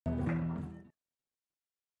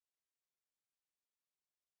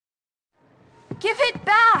Give it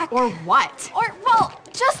back! Or what? Or, well,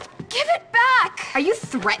 just give it back! Are you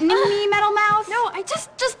threatening me, Metal Mouth? No, just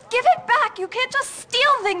give it back! You can't just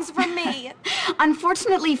steal things from me!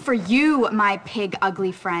 Unfortunately for you, my pig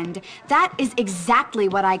ugly friend, that is exactly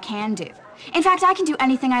what I can do. In fact, I can do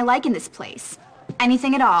anything I like in this place.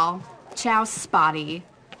 Anything at all. Ciao, Spotty.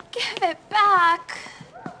 Give it back.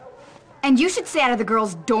 And you should stay out of the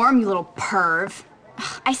girls' dorm, you little perv.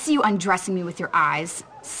 Ugh, I see you undressing me with your eyes,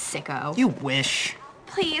 sicko. You wish.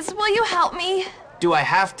 Please, will you help me? Do I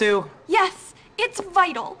have to? Yes, it's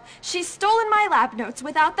vital. She's stolen my lab notes.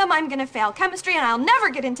 Without them, I'm gonna fail chemistry and I'll never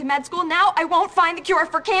get into med school. Now I won't find the cure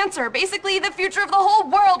for cancer. Basically, the future of the whole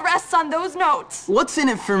world rests on those notes. What's in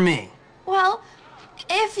it for me? Well,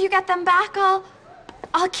 if you get them back,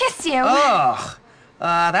 I'll kiss you. Ugh.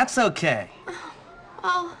 That's okay.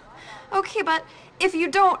 Well, okay, but if you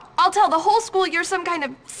don't, I'll tell the whole school you're some kind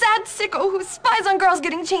of sad sicko who spies on girls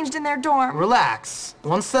getting changed in their dorm. Relax.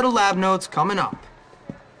 One set of lab notes coming up.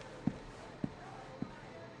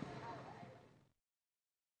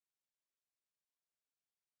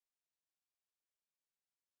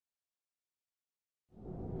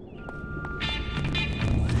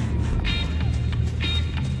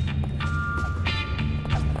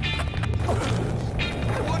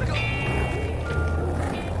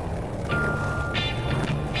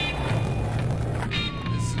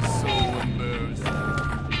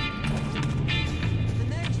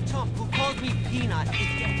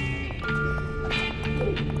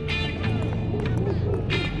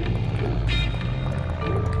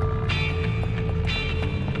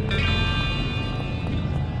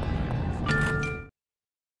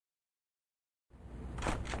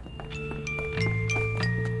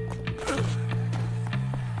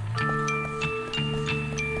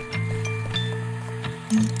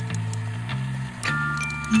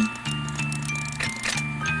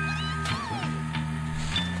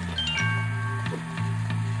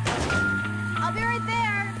 I'll be right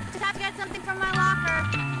there. Just have to get something from my locker.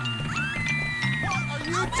 What are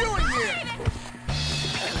you doing here?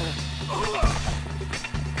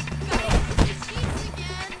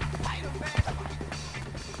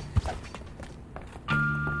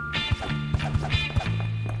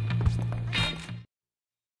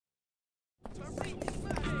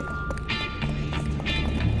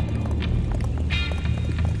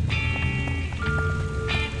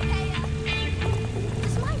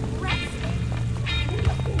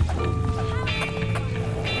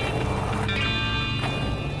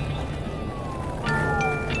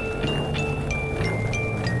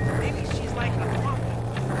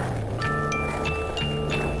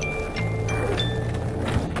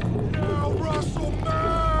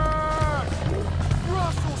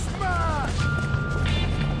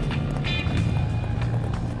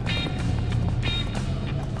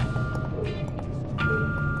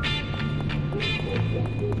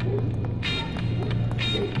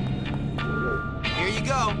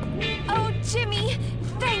 Oh, Jimmy,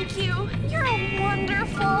 thank you. You're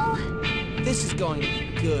wonderful. This is going to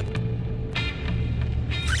be good.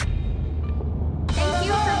 Thank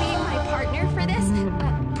you for being my partner for this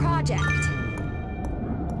project.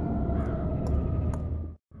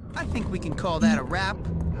 I think we can call that a wrap.